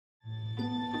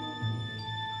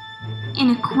In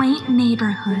a quaint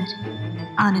neighborhood,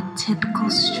 on a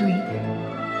typical street,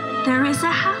 there is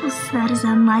a house that is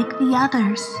unlike the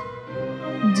others.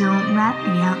 Don't let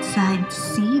the outside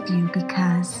deceive you,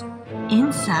 because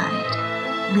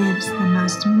inside lives the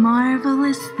most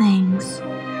marvelous things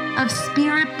of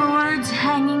spirit boards,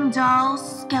 hanging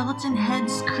dolls, skeleton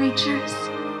heads, creatures,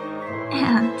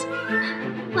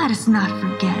 and let us not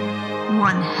forget,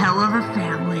 one hell of a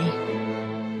family.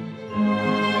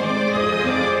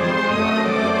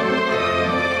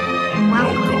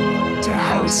 Welcome to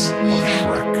House of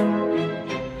Schreck.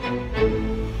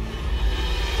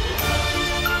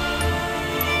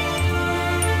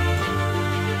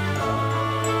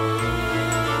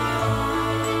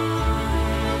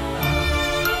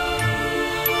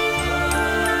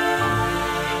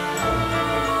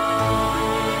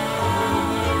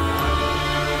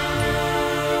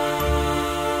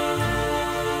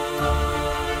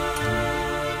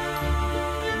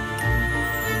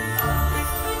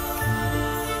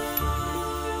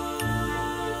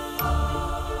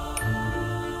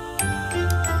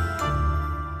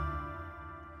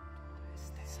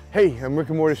 Hey, I'm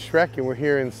Ormortis Schreck, and we're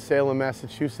here in Salem,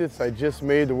 Massachusetts. I just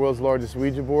made the world's largest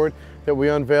Ouija board that we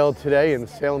unveiled today in the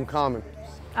Salem Common.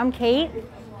 I'm Kate.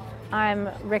 I'm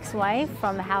Rick's wife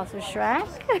from the House of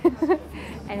Schreck,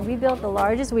 and we built the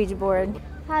largest Ouija board.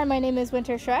 Hi, my name is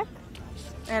Winter Schreck.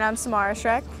 And I'm Samara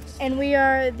Schreck. And we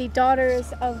are the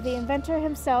daughters of the inventor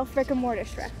himself,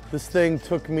 Ormortis Schreck. This thing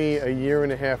took me a year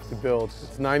and a half to build.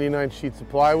 It's 99 sheets of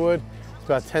plywood. It's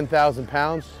about 10,000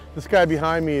 pounds. This guy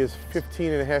behind me is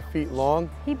 15 and a half feet long.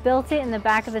 He built it in the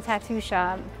back of the tattoo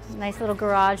shop. Nice little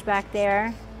garage back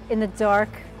there in the dark.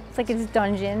 It's like his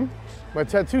dungeon. My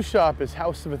tattoo shop is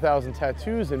House of 1,000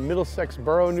 Tattoos in Middlesex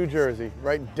Borough, New Jersey,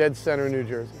 right dead center New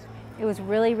Jersey. It was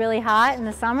really, really hot in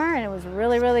the summer, and it was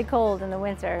really, really cold in the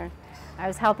winter. I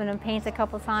was helping him paint a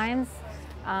couple times,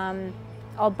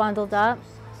 all bundled up,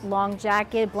 long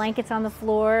jacket, blankets on the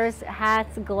floors,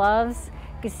 hats, gloves.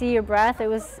 You could see your breath. It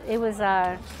was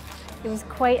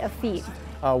quite a feat.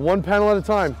 1 panel at a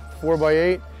time,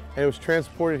 4x8, and it was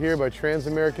transported here by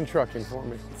Trans-American Trucking for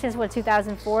me. Since,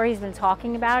 2004, he's been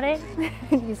talking about it.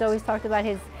 He's always talked about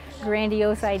his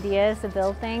grandiose ideas to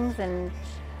build things, and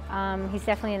he's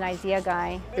definitely an idea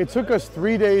guy. It took us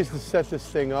 3 days to set this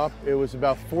thing up. It was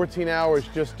about 14 hours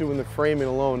just doing the framing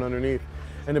alone underneath.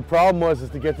 And the problem was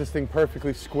to get this thing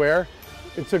perfectly square.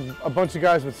 It took a bunch of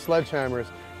guys with sledgehammers.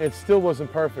 It still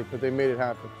wasn't perfect, but they made it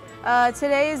happen.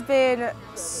 Today has been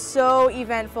so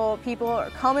eventful. People are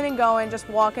coming and going, just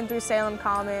walking through Salem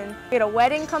Common. We had a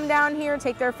wedding come down here,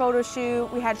 take their photo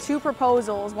shoot. We had 2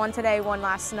 proposals, one today, one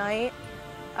last night.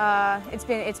 It's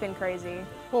been crazy.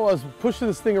 Well, I was pushing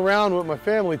this thing around with my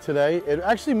family today. It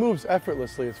actually moves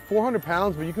effortlessly. It's 400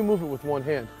 pounds, but you can move it with one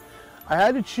hand. I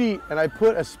had to cheat, and I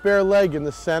put a spare leg in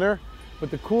the center, but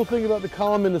the cool thing about the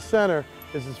column in the center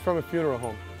is it's from a funeral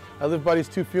home. I live by these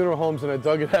 2 funeral homes, and I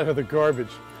dug it out of the garbage.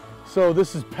 So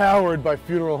this is powered by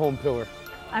funeral home pillar.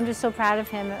 I'm just so proud of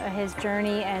him, his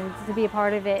journey, and to be a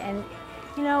part of it. And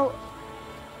you know,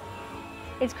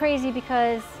 it's crazy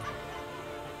because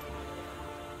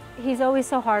he's always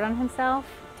so hard on himself,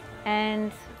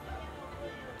 and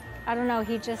I don't know,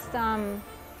 he just, to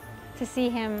see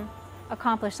him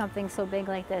accomplish something so big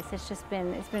like this, it's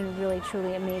been really,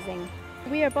 truly amazing.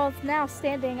 We are both now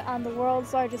standing on the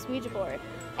world's largest Ouija board,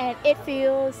 and it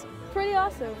feels pretty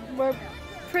awesome. We're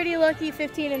pretty lucky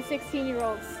 15 and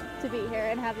 16-year-olds to be here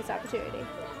and have this opportunity.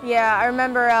 Yeah, I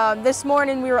remember this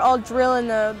morning we were all drilling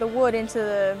the wood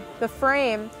into the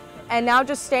frame, and now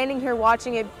just standing here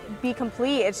watching it be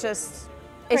complete, it's just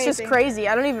crazy.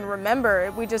 I don't even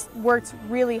remember. We just worked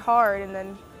really hard, and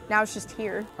then now it's just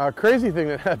here. A crazy thing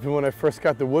that happened when I first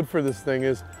got the wood for this thing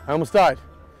is I almost died.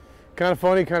 Kind of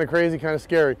funny, kind of crazy, kind of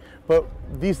scary. But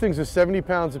these things are 70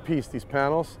 pounds a piece, these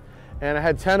panels. And I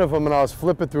had 10 of them, and I was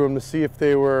flipping through them to see if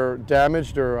they were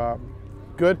damaged or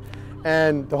good.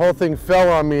 And the whole thing fell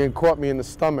on me and caught me in the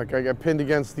stomach. I got pinned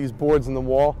against these boards in the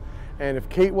wall. And if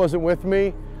Kate wasn't with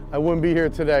me, I wouldn't be here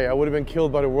today. I would have been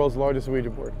killed by the world's largest Ouija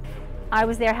board. I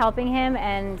was there helping him,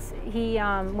 and he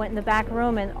went in the back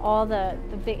room, and all the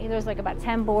big, there's like about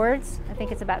 10 boards. I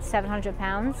think it's about 700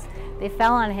 pounds. They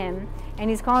fell on him, and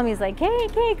he's calling me. He's like,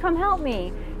 "Hey, come help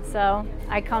me." So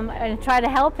I come and try to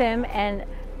help him, and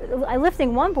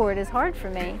lifting one board is hard for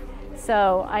me.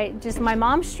 So my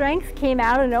mom's strength came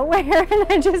out of nowhere, and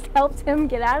I just helped him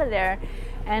get out of there.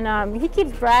 And he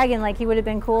keeps bragging like he would have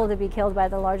been cool to be killed by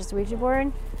the largest Ouija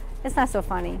board. It's not so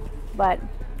funny, but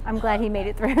I'm glad he made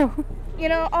it through. You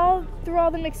know, through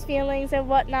all the mixed feelings and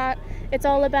whatnot, it's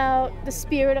all about the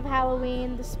spirit of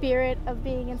Halloween, the spirit of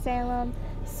being in Salem,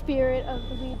 spirit of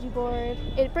the Ouija board.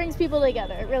 It brings people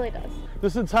together, it really does.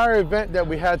 This entire event that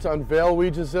we had to unveil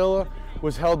OuijaZilla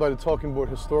was held by the Talking Board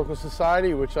Historical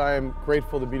Society, which I am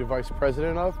grateful to be the vice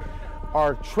president of.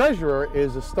 Our treasurer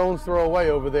is a stone's throw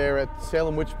away over there at the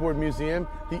Salem Witchboard Museum,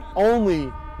 the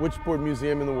only witchboard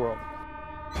museum in the world.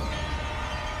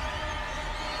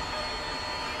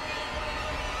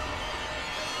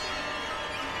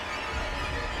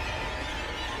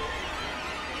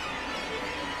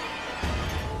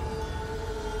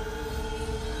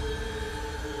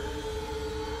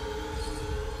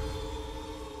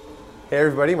 Hey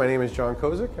everybody, my name is John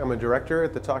Kozik. I'm a director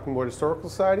at the Talking Board Historical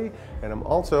Society, and I'm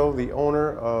also the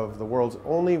owner of the world's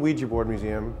only Ouija board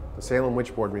museum, the Salem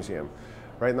Witchboard Museum.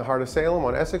 Right in the heart of Salem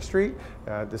on Essex Street.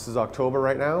 This is October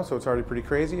right now, so it's already pretty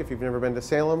crazy. If you've never been to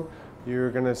Salem,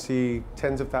 you're going to see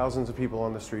tens of thousands of people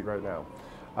on the street right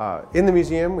now. In the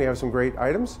museum, we have some great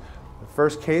items. The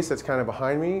first case that's kind of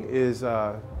behind me is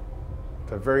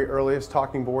the very earliest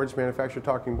talking boards, manufactured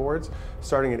talking boards,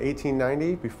 starting in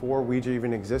 1890, before Ouija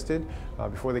even existed,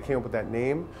 before they came up with that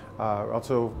name.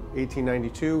 Also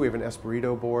 1892, we have an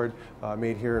Espirito board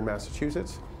made here in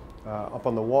Massachusetts. Up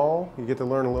on the wall, you get to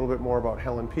learn a little bit more about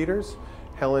Helen Peters.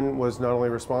 Helen was not only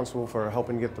responsible for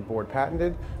helping get the board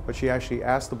patented, but she actually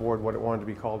asked the board what it wanted to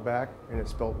be called back, and it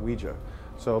spelled Ouija.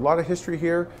 So a lot of history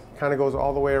here, kind of goes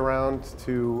all the way around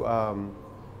to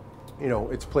you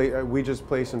know, Ouija's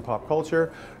place in pop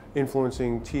culture,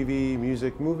 influencing TV,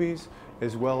 music, movies,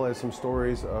 as well as some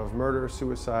stories of murder,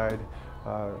 suicide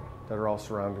that are all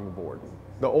surrounding the board.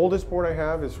 The oldest board I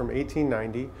have is from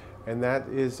 1890, and that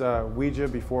is Ouija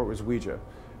before it was Ouija,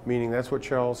 meaning that's what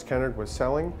Charles Kennard was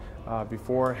selling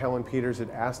before Helen Peters had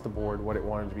asked the board what it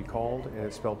wanted to be called, and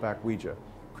it spelled back Ouija.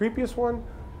 Creepiest one?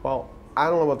 Well,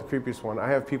 I don't know about the creepiest one. I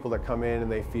have people that come in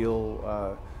and they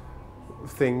feel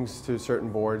things to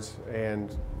certain boards,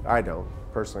 and I don't,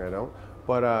 personally I don't.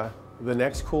 But the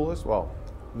next coolest, well,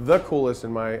 the coolest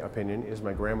in my opinion is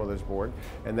my grandmother's board,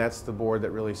 and that's the board that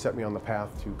really set me on the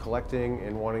path to collecting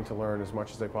and wanting to learn as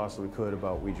much as I possibly could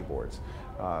about Ouija boards.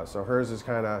 So hers is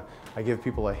kind of, I give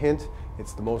people a hint,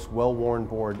 it's the most well-worn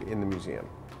board in the museum.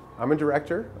 I'm a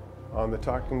director on the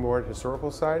Talking Board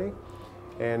Historical Society,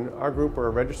 and our group are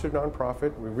a registered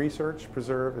nonprofit. We research,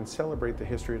 preserve, and celebrate the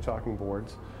history of talking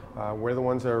boards. We're the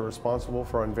ones that are responsible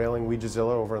for unveiling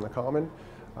OuijaZilla over in the Common.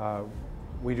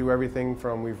 We do everything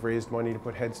from, we've raised money to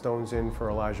put headstones in for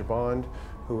Elijah Bond,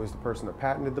 who is the person that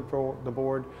patented the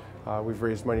board. We've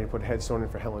raised money to put a headstone in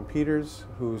for Helen Peters,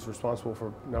 who's responsible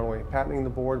for not only patenting the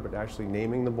board, but actually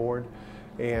naming the board.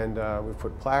 And we've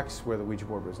put plaques where the Ouija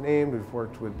board was named. We've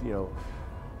worked with, you know,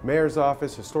 mayor's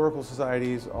office, historical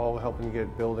societies, all helping to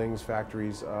get buildings,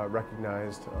 factories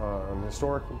recognized on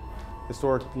historic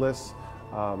lists.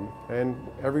 And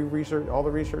all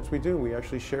the research we do, we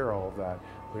actually share all of that.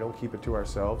 We don't keep it to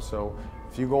ourselves. So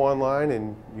if you go online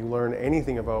and you learn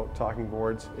anything about talking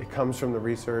boards, it comes from the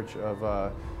research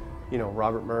of you know,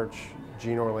 Robert Murch,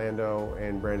 Gene Orlando,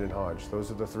 and Brandon Hodge.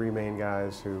 Those are the three main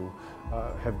guys who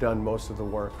have done most of the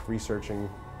work researching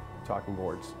talking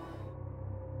boards.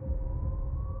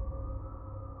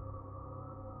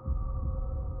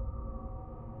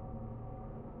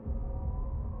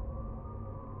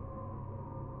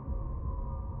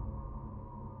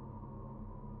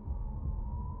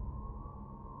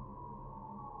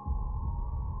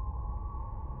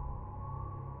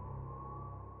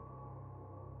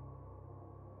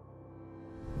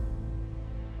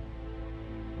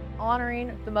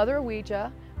 Honoring the mother of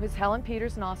Ouija, who's Helen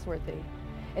Peters Nosworthy.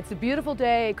 It's a beautiful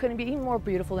day. It couldn't be even more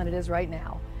beautiful than it is right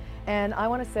now. And I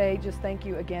want to say just thank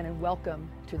you again and welcome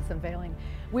to this unveiling.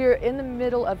 We're in the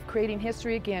middle of creating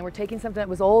history again. We're taking something that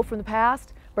was old from the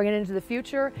past, bringing it into the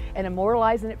future, and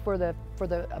immortalizing it for the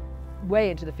way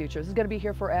into the future. This is going to be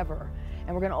here forever.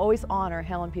 And we're going to always honor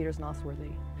Helen Peters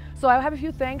Nosworthy. So I have a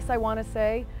few thanks I want to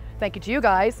say. Thank you to you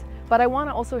guys, but I want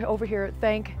to also over here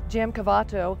thank Jim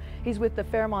Cavato. He's with the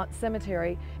Fairmont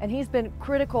Cemetery, and he's been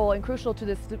critical and crucial to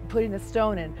this, putting this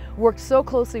stone in. Worked so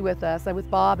closely with us and with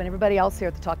Bob and everybody else here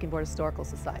at the Talking Board Historical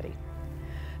Society.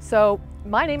 So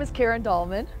my name is Karen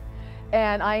Dahlman,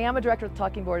 and I am a director of the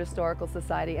Talking Board Historical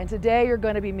Society. And today you're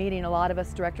going to be meeting a lot of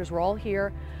us directors. We're all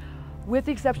here, with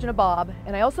the exception of Bob.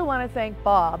 And I also want to thank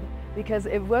Bob, because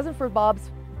if it wasn't for Bob's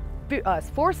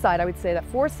foresight, I would say that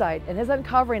foresight and his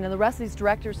uncovering, and the rest of these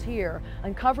directors here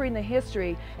uncovering the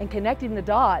history and connecting the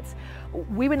dots,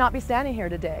 we would not be standing here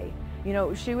today. You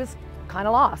know, she was kind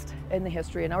of lost in the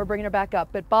history, and now we're bringing her back up.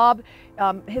 But Bob,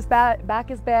 his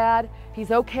back is bad. He's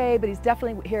okay, but he's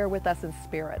definitely here with us in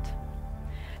spirit.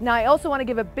 Now I also want to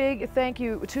give a big thank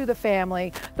you to the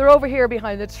family. They're over here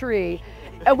behind the tree.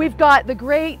 And we've got the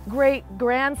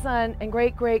great-great-grandson and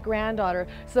great-great-granddaughter.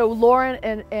 So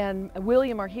Lauren and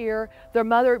William are here. Their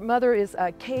mother is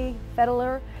Kay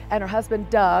Fedler and her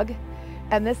husband Doug.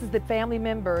 And this is the family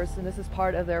members, and this is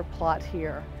part of their plot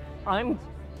here. I'm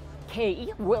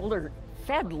Kay Willard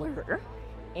Fedler,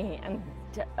 and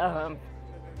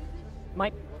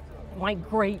my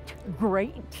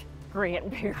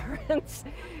great-great-grandparents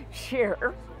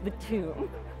share the tomb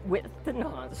with the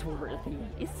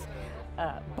Nosworthys.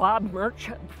 Bob Murch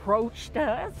approached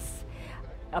us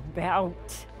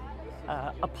about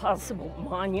a possible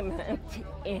monument,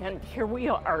 and here we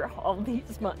are all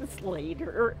these months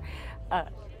later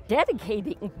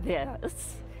dedicating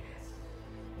this.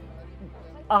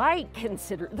 I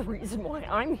consider the reason why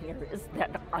I'm here is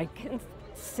that I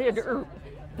consider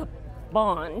the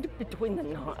bond between the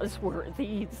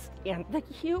Nosworthys and the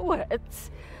Hewitts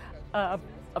a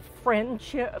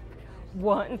friendship,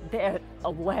 one that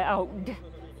allowed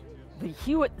the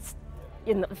Hewitts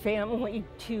in the family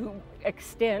to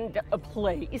extend a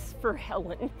place for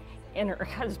Helen and her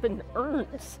husband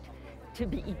Ernst to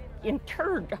be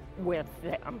interred with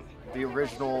them. The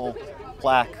original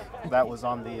plaque that was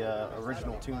on the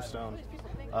original tombstone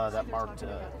that marked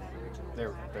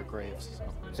their graves.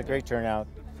 It's a great turnout.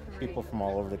 People from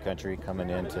all over the country coming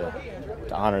in to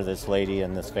honor this lady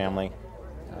and this family.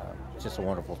 It's just a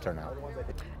wonderful turnout.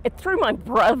 It through my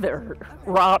brother,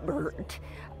 Robert,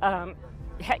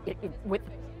 with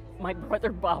my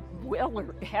brother Bob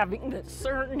Willard having the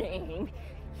surname,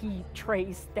 he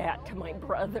traced that to my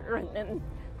brother, and then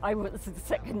I was the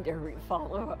secondary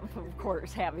follow-up, of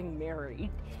course, having married.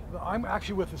 I'm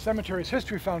actually with the Cemeteries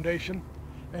History Foundation,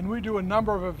 and we do a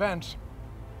number of events.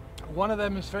 One of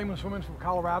them is Famous Women from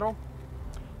Colorado.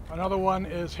 Another one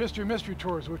is History Mystery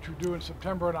Tours, which we do in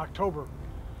September and October.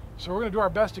 So we're going to do our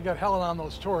best to get Helen on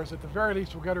those tours. At the very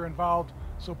least, we'll get her involved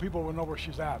so people will know where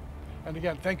she's at. And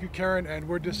again, thank you, Karen, and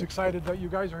we're just excited that you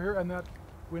guys are here and that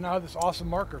we now have this awesome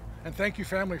marker. And thank you,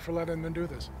 family, for letting them do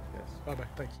this. Yes. Bye-bye.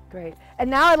 Thanks. Great. And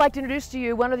now I'd like to introduce to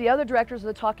you one of the other directors of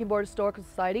the Talking Board Historical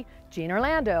Society, Jean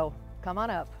Orlando. Come on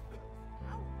up.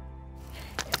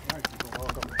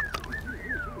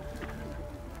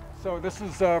 So this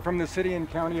is from the City and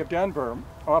County of Denver,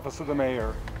 Office of the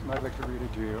Mayor, and I'd like to read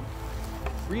it to you.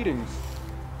 Greetings.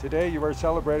 Today you are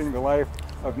celebrating the life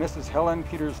of Mrs. Helen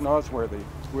Peters Nosworthy,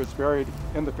 who is buried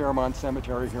in the Fairmont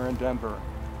Cemetery here in Denver.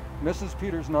 Mrs.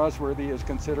 Peters Nosworthy is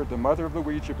considered the mother of the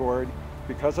Ouija board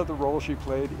because of the role she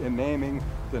played in naming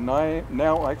the now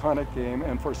iconic game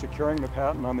and for securing the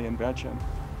patent on the invention.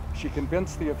 She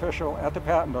convinced the official at the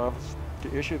patent office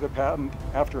to issue the patent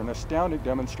after an astounding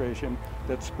demonstration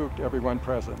that spooked everyone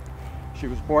present. She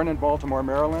was born in Baltimore,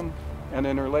 Maryland, and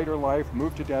in her later life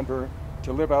moved to Denver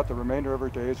to live out the remainder of her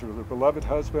days with her beloved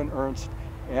husband, Ernst,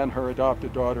 and her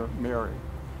adopted daughter, Mary.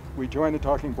 We join the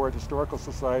Talking Board Historical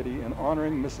Society in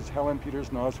honoring Mrs. Helen Peters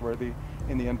Nosworthy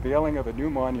in the unveiling of a new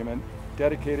monument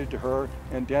dedicated to her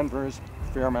in Denver's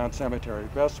Fairmount Cemetery.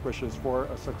 Best wishes for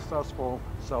a successful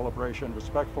celebration.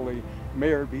 Respectfully,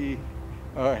 Mayor B.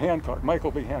 Hancock,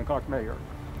 Michael B. Hancock, Mayor.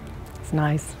 It's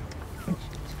nice.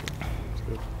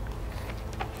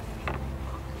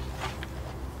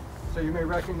 So you may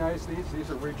recognize these. These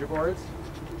are Ouija boards.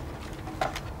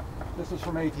 This is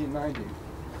from 1890.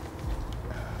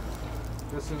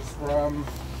 This is from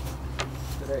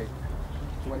today,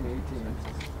 2018.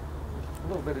 A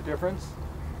little bit of difference,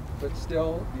 but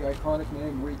still the iconic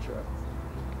name Ouija.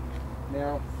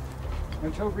 Now,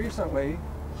 until recently,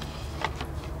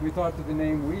 we thought that the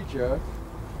name Ouija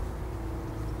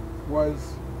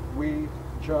was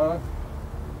Ouija,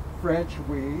 French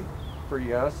oui for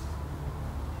yes,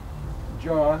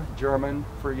 ja, German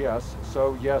for yes,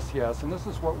 so yes, yes. And this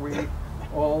is what we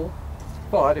all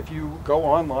thought. If you go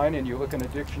online and you look in a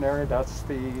dictionary, that's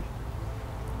the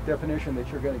definition that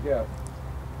you're going to get.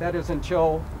 That is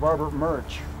until Robert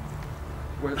Murch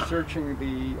was searching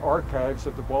the archives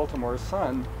of the Baltimore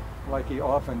Sun, like he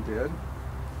often did,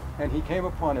 and he came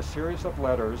upon a series of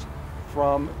letters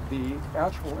from the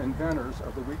actual inventors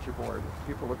of the Ouija board,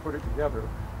 people that put it together.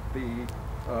 The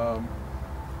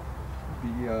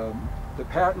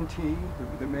patentee,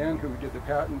 the man who did the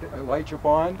patent, Elijah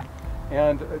Bond,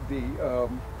 and the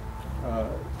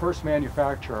first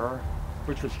manufacturer,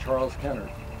 which was Charles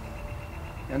Kennard.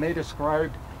 And they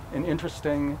described an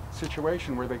interesting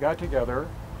situation where they got together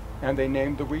and they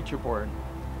named the Ouija board.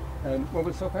 And what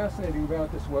was so fascinating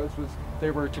about this was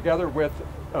they were together with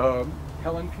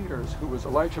Helen Peters, who was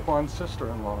Elijah Bond's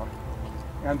sister-in-law,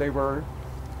 and they were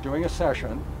doing a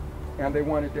session, and they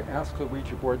wanted to ask the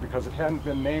Ouija board, because it hadn't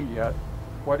been named yet,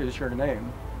 what is your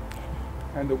name?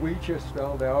 and the Ouija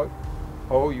spelled out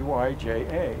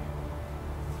O-U-I-J-A.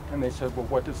 And they said, well,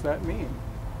 what does that mean?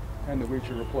 And the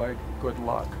Ouija replied, good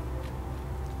luck.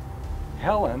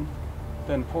 Helen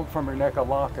then pulled from her neck a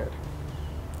locket,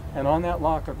 and on that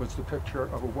locket was the picture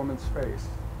of a woman's face.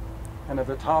 And at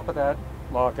the top of that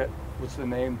locket was the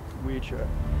name Ouija.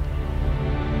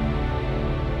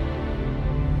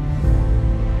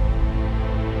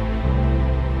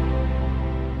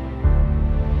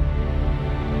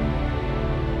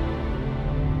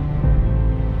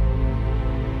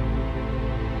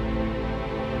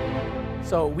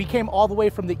 So we came all the way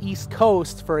from the East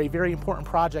Coast for a very important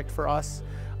project for us.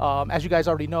 As you guys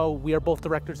already know, we are both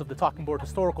directors of the Talking Board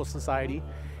Historical Society,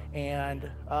 and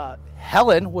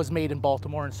Helen was made in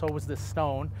Baltimore, and so was this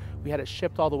stone. We had it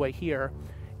shipped all the way here,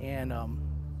 and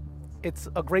it's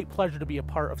a great pleasure to be a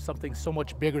part of something so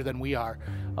much bigger than we are.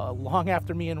 Long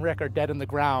after me and Rick are dead in the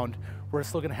ground, we're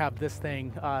still gonna have this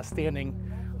thing standing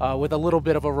with a little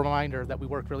bit of a reminder that we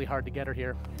worked really hard to get her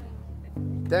here.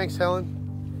 Thanks, Helen.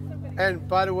 And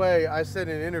by the way, I said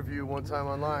in an interview one time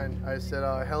online, I said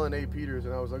Helen A. Peters,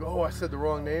 and I was like, oh, I said the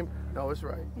wrong name. No, it's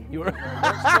right. You were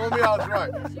told me I was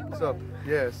right. So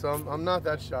yeah, so I'm not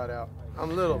that shot out.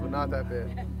 I'm little, but not that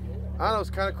bad. I don't know, it's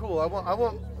kind of cool. I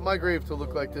want my grave to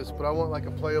look like this, but I want like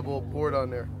a playable board on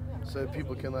there, so that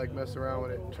people can like mess around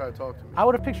with it and try to talk to me. I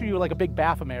would have pictured you with like a big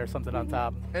Baphomet or something on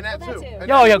top. And that too.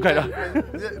 Oh yeah,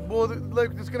 good. Well,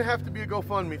 like, there's gonna have to be a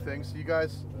GoFundMe thing, so you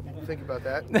guys think about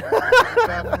that.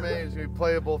 Baphomet is gonna be a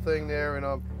playable thing there,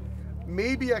 and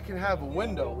maybe I can have a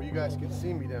window where you guys can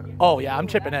see me down. Oh yeah, I'm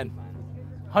chipping in.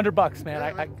 $100, man.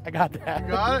 I got that. You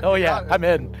got it? Oh yeah, I'm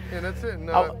in. And that's it. And,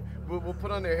 we'll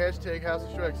put on their hashtag House of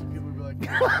Schreck, so people will be like,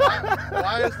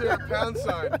 why is there a pound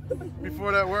sign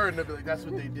before that word? And they'll be like, that's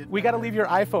what they did. We got to leave your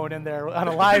iPhone in there on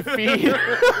a live feed.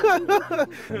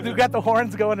 We've got the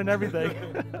horns going and everything.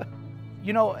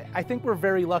 You know, I think we're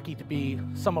very lucky to be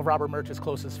some of Robert Murch's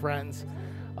closest friends.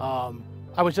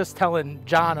 I was just telling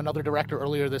John, another director,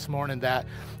 earlier this morning that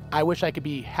I wish I could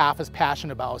be half as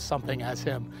passionate about something as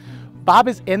him. Bob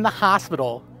is in the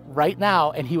hospital right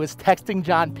now, and he was texting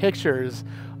John pictures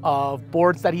of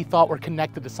boards that he thought were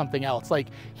connected to something else. Like,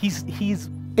 he's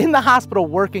in the hospital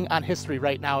working on history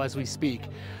right now as we speak.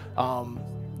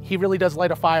 He really does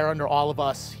light a fire under all of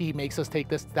us. He makes us take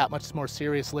this that much more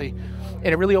seriously. And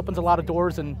it really opens a lot of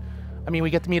doors. And I mean, we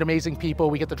get to meet amazing people.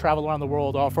 We get to travel around the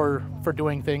world, all for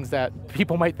doing things that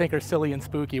people might think are silly and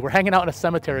spooky. We're hanging out in a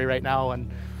cemetery right now,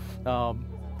 and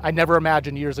I never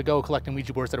imagined years ago collecting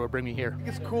Ouija boards that it would bring me here.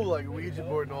 It's cool, like a Ouija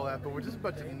board and all that, but we're just a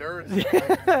bunch of nerds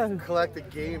that like, collect a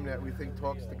game that we think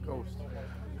talks to ghosts.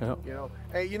 Yeah. You know?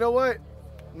 Hey, you know what?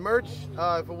 Merch,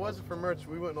 if it wasn't for Merch,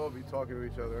 we wouldn't all be talking to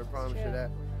each other. I promise you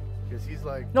that. Because he's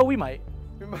like... No, we might.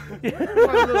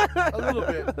 a little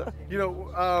bit. You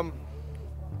know,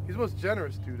 he's the most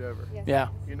generous dude ever. Yeah.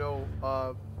 You know,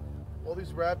 all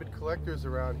these rabid collectors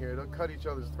around here, they'll cut each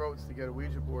other's throats to get a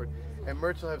Ouija board. And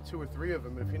Merch will have 2 or 3 of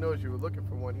them. And if he knows you were looking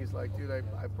for one, he's like, dude,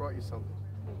 I brought you something.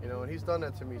 You know, and he's done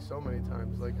that to me so many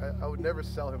times. Like, I would never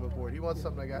sell him a board. He wants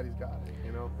something I got, he's got it,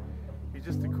 you know? He's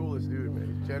just the coolest dude,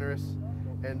 man. He's generous.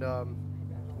 And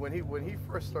when he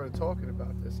first started talking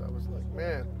about this, I was like,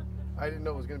 man, I didn't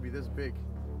know it was going to be this big.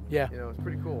 Yeah. You know, it's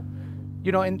pretty cool.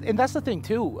 You know, and that's the thing,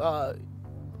 too.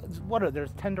 What are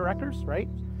there's 10 directors, right?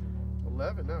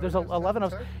 11 now. There's 11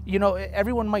 of us. You know,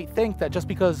 everyone might think that just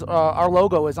because our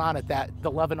logo is on it that the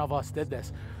 11 of us did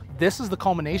this. This is the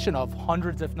culmination of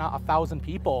hundreds, if not 1,000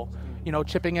 people, you know,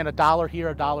 chipping in $1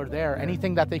 here, $1 there,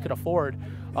 anything that they could afford.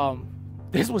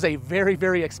 This was a very,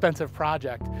 very expensive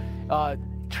project.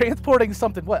 Transporting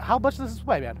something, how much does this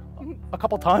weigh, man? A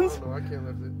couple tons? I don't know, I can't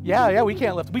lift it. Yeah, we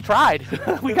can't lift it. We tried.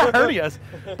 We got hernias.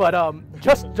 But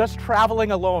just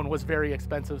traveling alone was very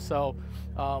expensive. So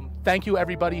thank you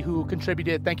everybody who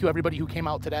contributed. Thank you everybody who came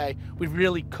out today. We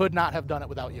really could not have done it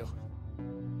without you.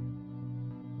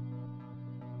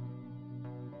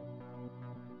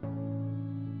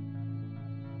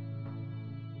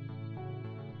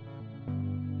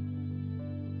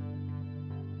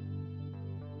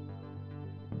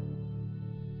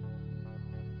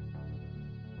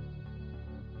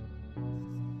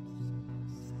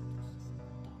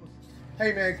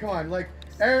 Hey man, come on, like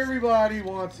everybody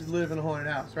wants to live in a haunted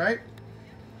house, right?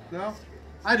 No?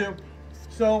 I do.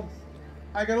 So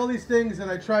I got all these things and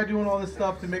I tried doing all this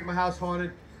stuff to make my house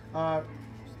haunted.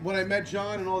 When I met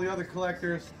John and all the other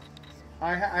collectors,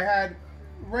 I had,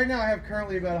 right now I have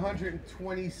currently about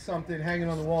 120 something hanging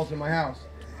on the walls in my house.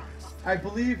 I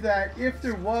believe that if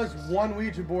there was one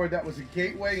Ouija board that was a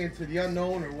gateway into the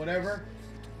unknown or whatever,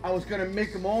 I was gonna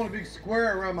make them all in a big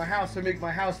square around my house and make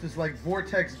my house this like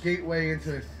vortex gateway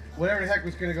into whatever the heck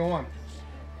was gonna go on.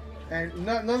 and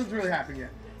nothing's really happened yet.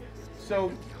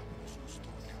 So,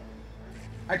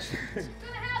 It's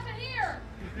gonna happen here.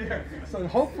 yeah, so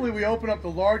hopefully we open up the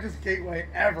largest gateway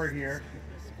ever here,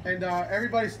 and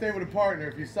everybody stay with a partner.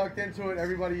 If you sucked into it,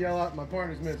 everybody yell out, "My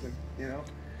partner's missing," you know?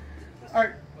 All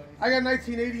right, I got a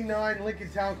 1989 Lincoln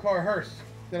Town Car hearse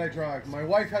that I drive. My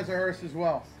wife has a hearse as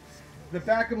well. The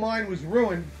back of mine was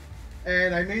ruined,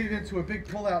 and I made it into a big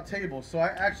pull-out table. So I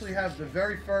actually have the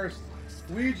very first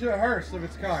Ouija hearse of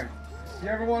its kind. If you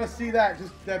ever want to see that,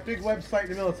 just that big website in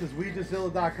the middle, it says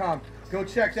OuijaZilla.com. Go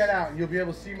check that out, and you'll be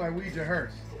able to see my Ouija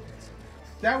hearse.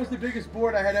 That was the biggest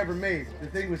board I had ever made. The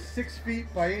thing was 6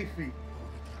 feet by 8 feet.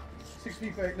 6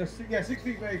 feet by, no, 6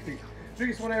 feet by 8 feet.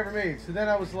 Biggest one I ever made. So then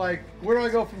I was like, where do I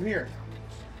go from here?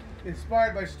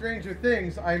 Inspired by Stranger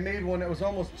Things, I made one that was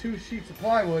almost 2 sheets of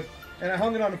plywood, and I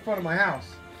hung it on the front of my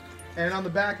house. And on the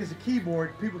back is a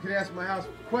keyboard. People could ask my house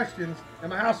questions, and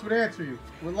my house would answer you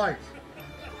with lights.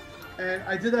 And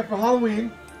I did that for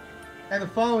Halloween, and the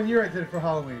following year I did it for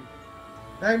Halloween.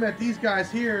 And I met these guys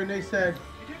here, and they said,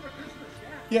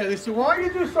 yeah, they said, why don't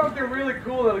you do something really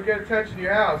cool that'll get attention to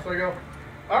your house? So I go,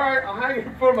 all right, I'll hang it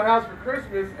in front of my house for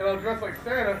Christmas, and I'll dress like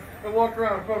Santa and walk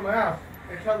around in front of my house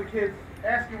and tell the kids,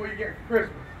 ask you what you're getting for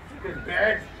Christmas. Because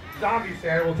bags, zombie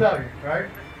Santa will tell you, right?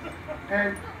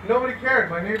 And nobody cared.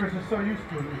 My neighbors are so used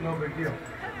to it, it was no big deal.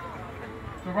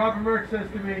 So Robert Merck says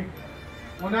to me,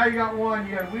 well, now you got one,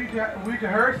 you got a Ouija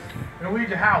hearse and a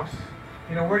Ouija house.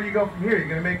 You know, where do you go from here? You're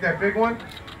going to make that big one?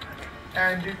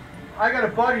 And I got a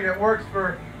buddy that works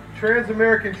for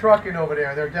Trans-American Trucking over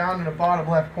there. They're down in the bottom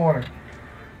left corner.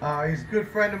 He's a good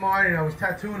friend of mine, and I was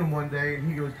tattooing him one day, and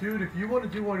he goes, dude, if you want to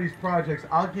do one of these projects,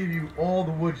 I'll give you all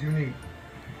the wood you need.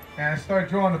 And I start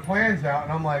drawing the plans out,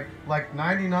 and I'm like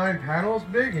 99 panels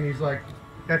big, and he's like,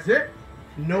 that's it?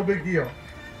 No big deal.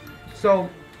 So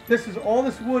all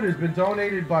this wood has been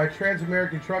donated by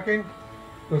Trans-American Trucking.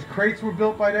 Those crates were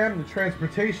built by them, the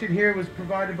transportation here was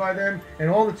provided by them, and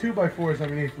all the 2x4s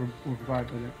underneath were provided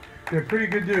by them. They're pretty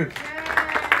good dudes.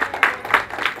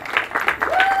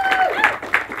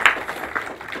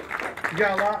 You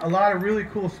got a lot of really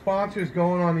cool sponsors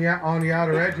going on the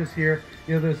outer edges here.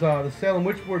 You know, there's the Salem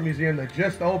Witchboard Museum that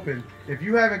just opened. If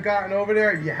you haven't gotten over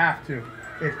there, you have to.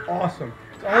 It's awesome.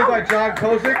 It's owned by John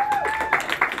Kozik.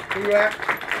 Who you at?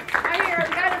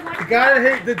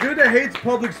 The dude that hates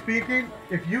public speaking.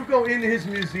 If you go into his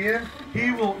museum,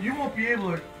 you won't be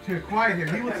able to quiet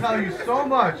him. He will tell you so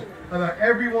much about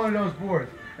every one of those boards.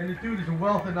 And the dude is a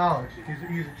wealth of knowledge.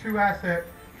 He's a true asset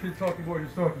to the Talking Board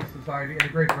Historical Society and a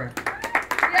great friend.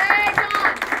 Yay,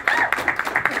 John!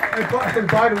 And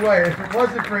by the way, if it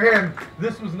wasn't for him,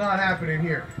 this was not happening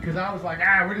here. Because I was like,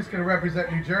 we're just going to represent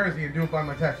New Jersey and do it by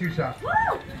my tattoo shop. Woo!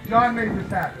 John made this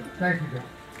happen. Thank you, John.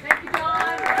 Thank you,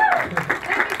 John. Thank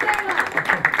you, Salem.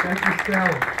 Thank you,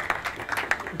 Salem.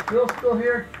 Is Bill still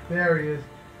here? There he is.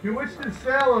 Bewitched in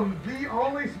Salem, the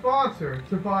only sponsor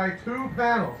to buy 2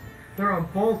 panels. They're on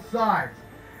both sides.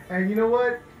 And you know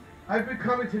what? I've been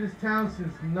coming to this town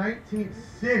since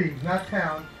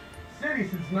city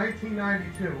since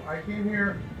 1992. I came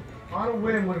here on a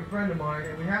whim with a friend of mine,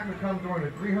 and we happened to come during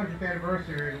the 300th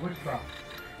anniversary in Wichita.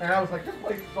 And I was like, this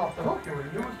place is off the hook. There were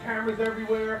news cameras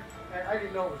everywhere, and I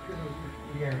didn't know it was because it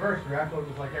was the anniversary. I thought it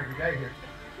was like every day here.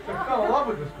 So I fell in love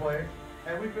with this place,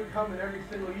 and we've been coming every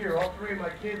single year. All 3 of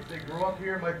my kids, they grew up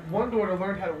here. My one daughter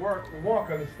learned how to walk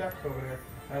on the steps over there.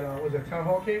 At, was it Town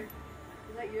Hall, Kate? Is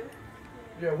that you?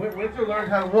 Yeah, Winter learned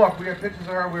how to walk. We have pictures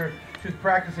of her where she was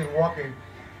practicing walking.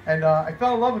 And I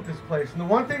fell in love with this place. And the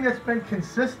one thing that's been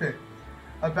consistent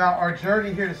about our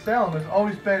journey here to Salem has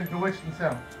always been Bewitched in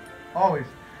Salem. Always.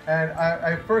 And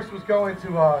I first was going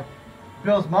to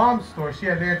Bill's mom's store. She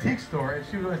had an antique store. And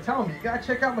she was telling me, you got to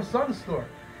check out my son's store.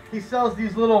 He sells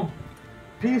these little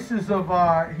pieces of,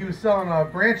 he was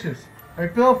selling branches.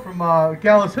 Right, Bill from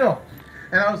Gallows Hill.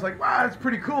 And I was like, wow, that's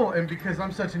pretty cool. And because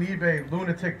I'm such an eBay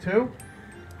lunatic too,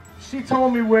 she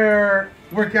told me where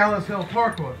Gallows Hill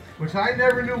Park was, which I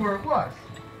never knew where it was.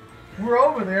 We're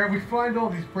over there, we find all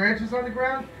these branches on the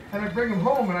ground, and I bring them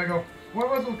home, and I go, why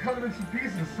wasn't we cut them in some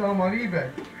pieces and sell them on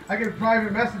eBay? I get a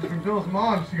private message from Bill's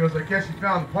mom. She goes, I guess you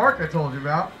found the park I told you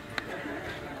about.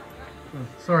 Oh,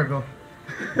 sorry, Bill.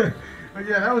 But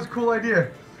yeah, that was a cool idea.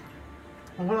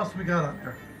 Well, what else we got on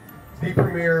there? The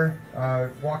premier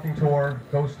walking tour,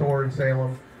 ghost tour in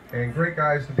Salem, and great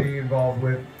guys to be involved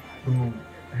with who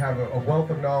have a wealth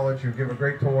of knowledge, who give a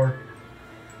great tour,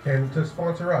 and to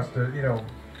sponsor us,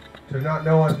 to not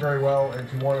know us very well and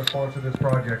to want to sponsor this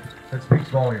project, that speaks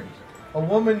volumes. A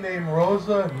woman named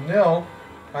Rosa Nill,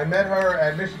 I met her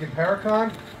at Michigan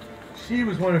Paracon. She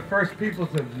was one of the first people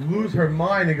to lose her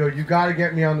mind and go, you got to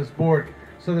get me on this board.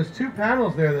 So there's 2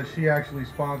 panels there that she actually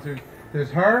sponsored. There's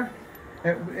her,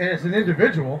 and it's an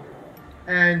individual,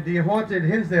 and the haunted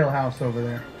Hinsdale house over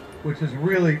there, which is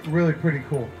really, really pretty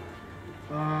cool.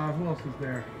 Who else is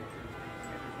there?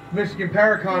 Michigan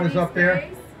Paracon is up there.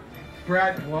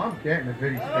 Brad, well, I'm getting a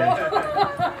Viddy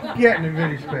space. Getting a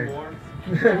Viddy space.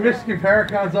 Michigan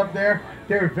Paracon's up there.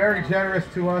 They were very generous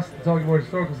to us, the Talking Board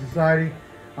Historical Society.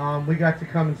 We got to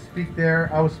come and speak there.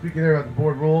 I was speaking there about the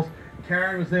board rules.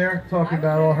 Karen was there talking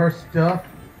about all her stuff,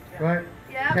 right?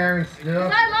 Yeah. Karen's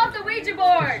stuff. I love the Ouija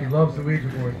board. She loves the Ouija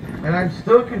board. And I'm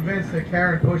still convinced that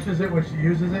Karen pushes it when she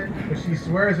uses it, but she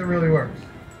swears it really works.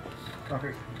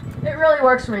 Okay. It really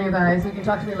works for you guys. You can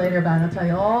talk to me later about it. I'll tell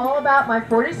you all about my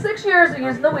 46 years of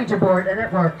using the Ouija board, and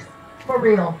it works. For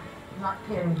real. I'm not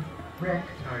kidding, Rick.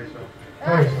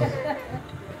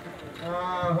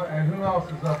 And who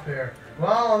else is up there?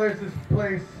 Well, there's this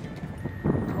place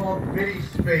called Viddy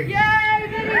Space. Yay,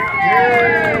 Viddy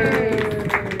Space!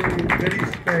 Viddy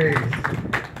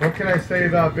Space. What can I say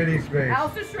about Viddy Space?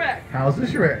 House of Schreck. House of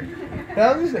Schreck.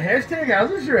 Hashtag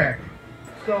House of Schreck.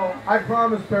 So I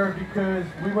promised her, because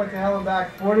we went to hell and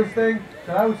back for this thing,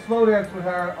 that I would slow dance with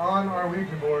her on our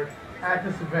Ouija board at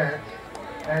this event.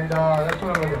 And that's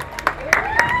what I'm going to do.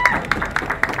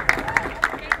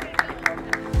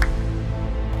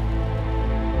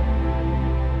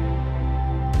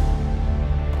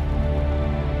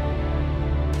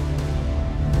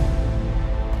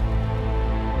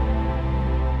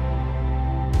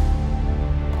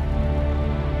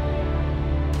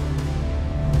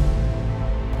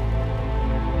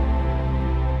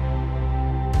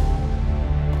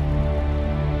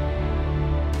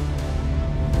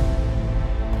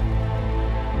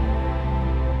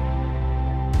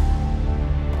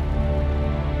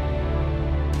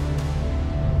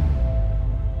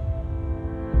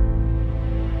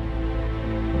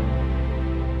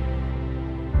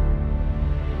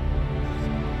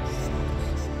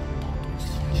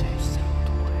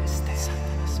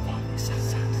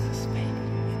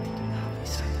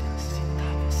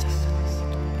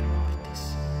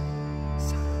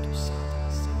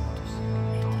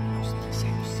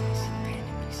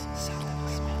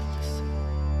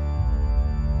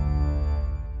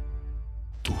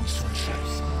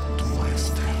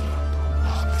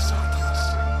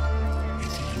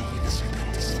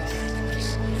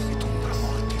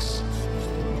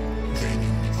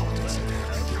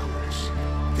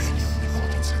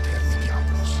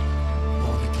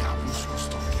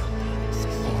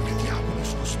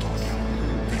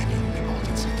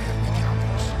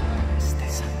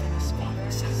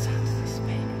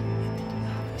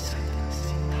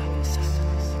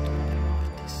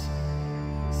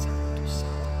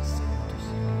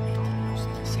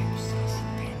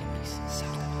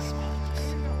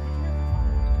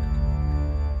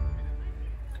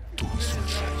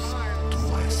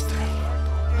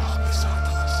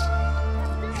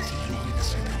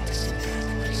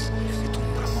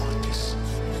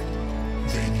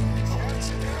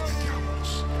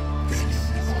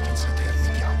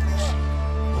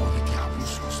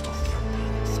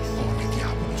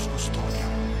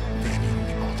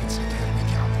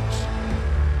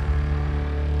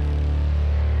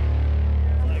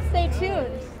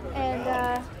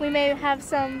 We may have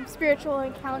some spiritual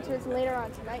encounters later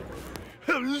on tonight.